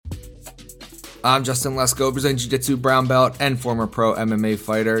I'm Justin Lesko, Brazilian Jiu-Jitsu brown belt and former pro MMA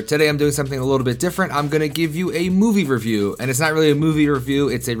fighter. Today I'm doing something a little bit different. I'm going to give you a movie review, and it's not really a movie review,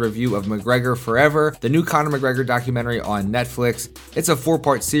 it's a review of McGregor Forever, the new Conor McGregor documentary on Netflix. It's a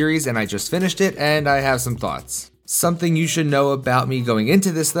 4-part series and I just finished it and I have some thoughts. Something you should know about me going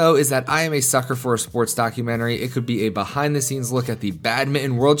into this, though, is that I am a sucker for a sports documentary. It could be a behind-the-scenes look at the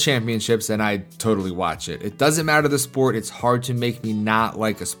Badminton World Championships, and I'd totally watch it. It doesn't matter the sport. It's hard to make me not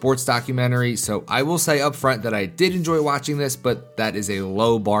like a sports documentary, so I will say up front that I did enjoy watching this, but that is a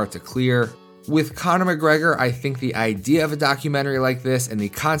low bar to clear. With Conor McGregor, I think the idea of a documentary like this and the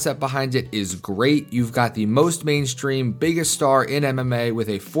concept behind it is great. You've got the most mainstream, biggest star in MMA with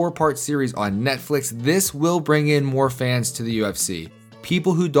a 4-part series on Netflix. This will bring in more fans to the UFC.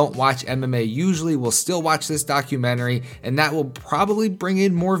 People who don't watch MMA usually will still watch this documentary, and that will probably bring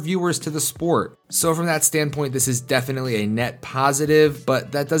in more viewers to the sport. So from that standpoint, this is definitely a net positive,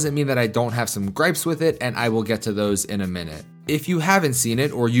 but that doesn't mean that I don't have some gripes with it, and I will get to those in a minute. If you haven't seen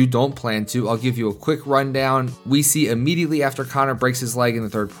it or you don't plan to, I'll give you a quick rundown. We see immediately after Conor breaks his leg in the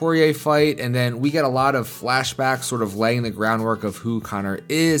third Poirier fight, and then we get a lot of flashbacks sort of laying the groundwork of who Conor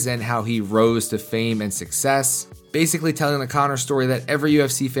is and how he rose to fame and success. Basically telling the Conor story that every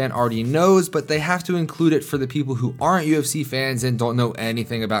UFC fan already knows, but they have to include it for the people who aren't UFC fans and don't know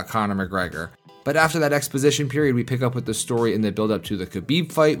anything about Conor McGregor. But after that exposition period, we pick up with the story in the build-up to the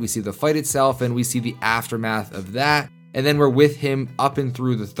Khabib fight. We see the fight itself, and we see the aftermath of that. And then we're with him up and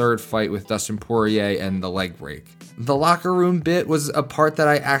through the third fight with Dustin Poirier and the leg break. The locker room bit was a part that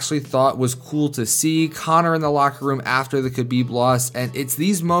I actually thought was cool to see. Conor in the locker room after the Khabib loss, and it's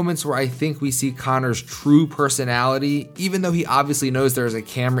these moments where I think we see Conor's true personality. Even though he obviously knows there's a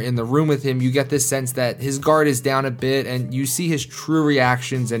camera in the room with him, you get this sense that his guard is down a bit and you see his true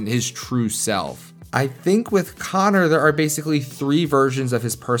reactions and his true self. I think with Conor, there are basically 3 versions of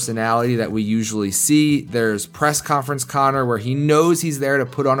his personality that we usually see. There's press conference Conor, where he knows he's there to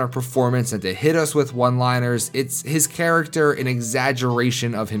put on a performance and to hit us with one-liners. It's his character, an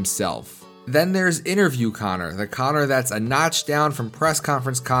exaggeration of himself. Then there's interview Conor, the Conor that's a notch down from press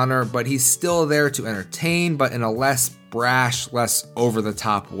conference Conor, but he's still there to entertain, but in a less brash, less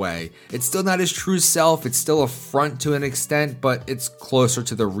over-the-top way. It's still not his true self, it's still a front to an extent, but it's closer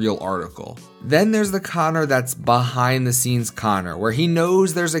to the real article. Then there's the Conor that's behind-the-scenes Conor, where he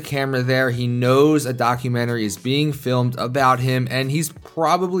knows there's a camera there, he knows a documentary is being filmed about him, and he's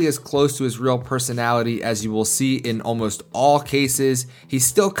probably as close to his real personality as you will see in almost all cases. He's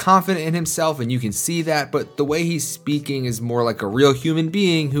still confident in himself, and you can see that, but the way he's speaking is more like a real human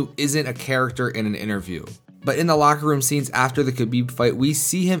being who isn't a character in an interview. But in the locker room scenes after the Khabib fight, we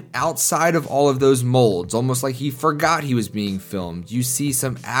see him outside of all of those molds, almost like he forgot he was being filmed. You see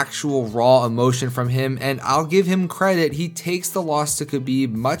some actual raw emotion from him, and I'll give him credit, he takes the loss to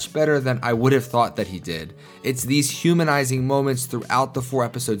Khabib much better than I would have thought that he did. It's these humanizing moments throughout the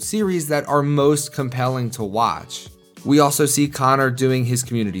 4-episode series that are most compelling to watch. We also see Conor doing his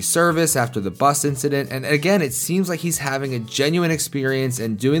community service after the bus incident, and again, it seems like he's having a genuine experience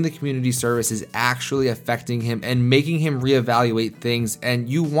and doing the community service is actually affecting him and making him reevaluate things, and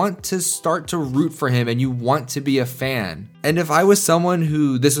you want to start to root for him and you want to be a fan. And if I was someone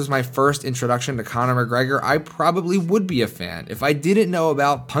who this was my first introduction to Conor McGregor, I probably would be a fan. If I didn't know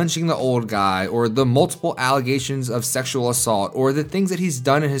about punching the old guy or the multiple allegations of sexual assault or the things that he's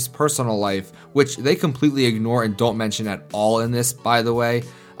done in his personal life, which they completely ignore and don't mention at all in this, by the way,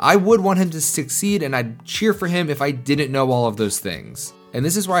 I would want him to succeed and I'd cheer for him if I didn't know all of those things. And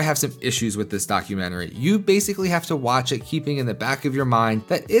this is where I have some issues with this documentary. You basically have to watch it keeping in the back of your mind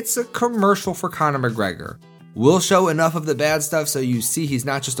that it's a commercial for Conor McGregor. We'll show enough of the bad stuff so you see he's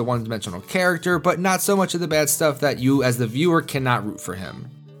not just a one-dimensional character, but not so much of the bad stuff that you as the viewer cannot root for him.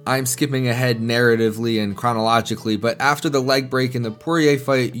 I'm skipping ahead narratively and chronologically, but after the leg break in the Poirier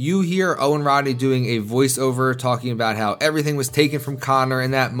fight, you hear Owen Roddy doing a voiceover talking about how everything was taken from Conor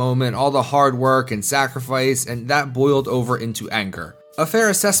in that moment, all the hard work and sacrifice, and that boiled over into anger. A fair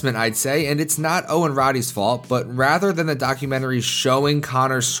assessment, I'd say, and it's not Owen Roddy's fault, but rather than the documentary showing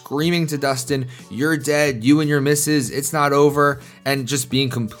Conor screaming to Dustin, "You're dead, you and your missus, it's not over," and just being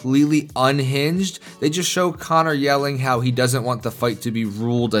completely unhinged, they just show Conor yelling how he doesn't want the fight to be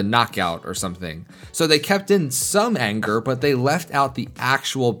ruled a knockout or something. So they kept in some anger, but they left out the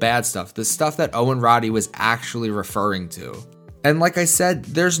actual bad stuff, the stuff that Owen Roddy was actually referring to. And like I said,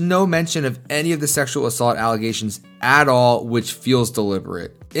 there's no mention of any of the sexual assault allegations at all, which feels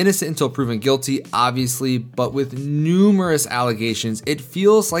deliberate. Innocent until proven guilty, obviously, but with numerous allegations, it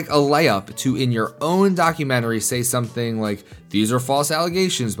feels like a layup to, in your own documentary, say something like, "These are false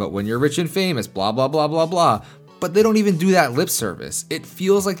allegations, but when you're rich and famous, blah, blah, blah, blah, blah." but they don't even do that lip service. It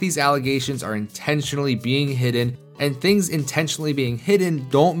feels like these allegations are intentionally being hidden, and things intentionally being hidden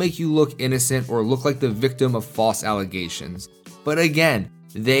don't make you look innocent or look like the victim of false allegations. But again,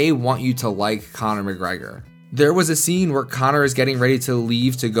 they want you to like Conor McGregor. There was a scene where Conor is getting ready to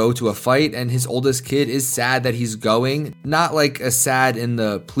leave to go to a fight, and his oldest kid is sad that he's going. Not like a sad in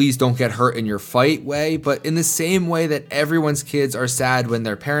the please don't get hurt in your fight way, but in the same way that everyone's kids are sad when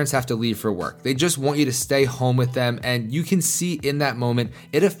their parents have to leave for work. They just want you to stay home with them, and you can see in that moment,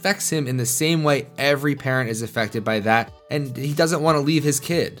 it affects him in the same way every parent is affected by that, and he doesn't want to leave his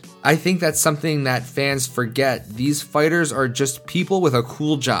kid. I think that's something that fans forget. These fighters are just people with a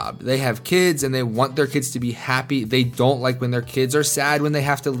cool job. They have kids and they want their kids to be happy. They don't like when their kids are sad when they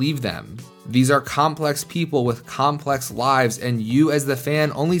have to leave them. These are complex people with complex lives, and you as the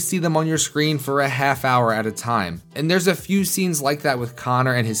fan only see them on your screen for a half hour at a time. And there's a few scenes like that with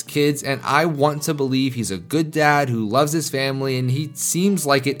Conor and his kids, and I want to believe he's a good dad who loves his family, and he seems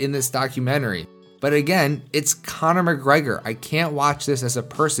like it in this documentary. But again, it's Conor McGregor. I can't watch this as a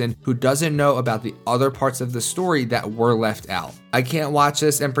person who doesn't know about the other parts of the story that were left out. I can't watch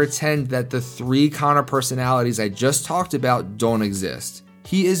this and pretend that the 3 Conor personalities I just talked about don't exist.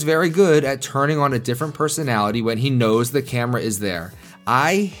 He is very good at turning on a different personality when he knows the camera is there.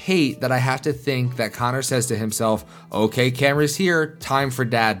 I hate that I have to think that Conor says to himself, okay, camera's here, time for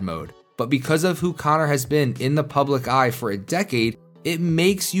dad mode. But because of who Conor has been in the public eye for a decade, it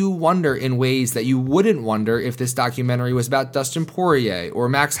makes you wonder in ways that you wouldn't wonder if this documentary was about Dustin Poirier or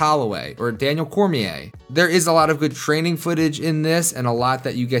Max Holloway or Daniel Cormier. There is a lot of good training footage in this and a lot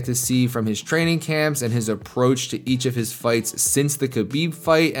that you get to see from his training camps and his approach to each of his fights since the Khabib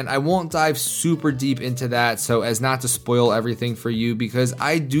fight, and I won't dive super deep into that so as not to spoil everything for you, because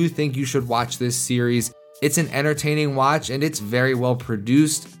I do think you should watch this series. It's an entertaining watch and it's very well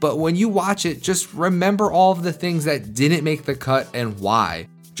produced, but when you watch it, just remember all of the things that didn't make the cut and why.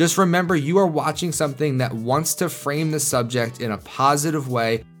 Just remember you are watching something that wants to frame the subject in a positive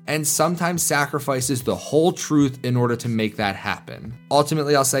way and sometimes sacrifices the whole truth in order to make that happen.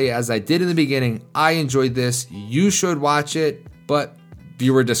 Ultimately, I'll say, as I did in the beginning, I enjoyed this. You should watch it, but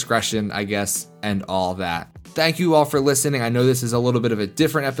viewer discretion, I guess, and all that. Thank you all for listening. I know this is a little bit of a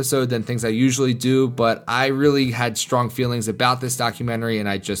different episode than things I usually do, but I really had strong feelings about this documentary and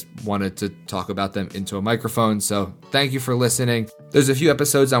I just wanted to talk about them into a microphone. So thank you for listening. There's a few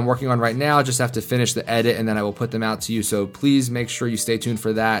episodes I'm working on right now. I just have to finish the edit and then I will put them out to you. So please make sure you stay tuned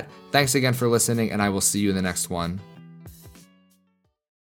for that. Thanks again for listening, and I will see you in the next one.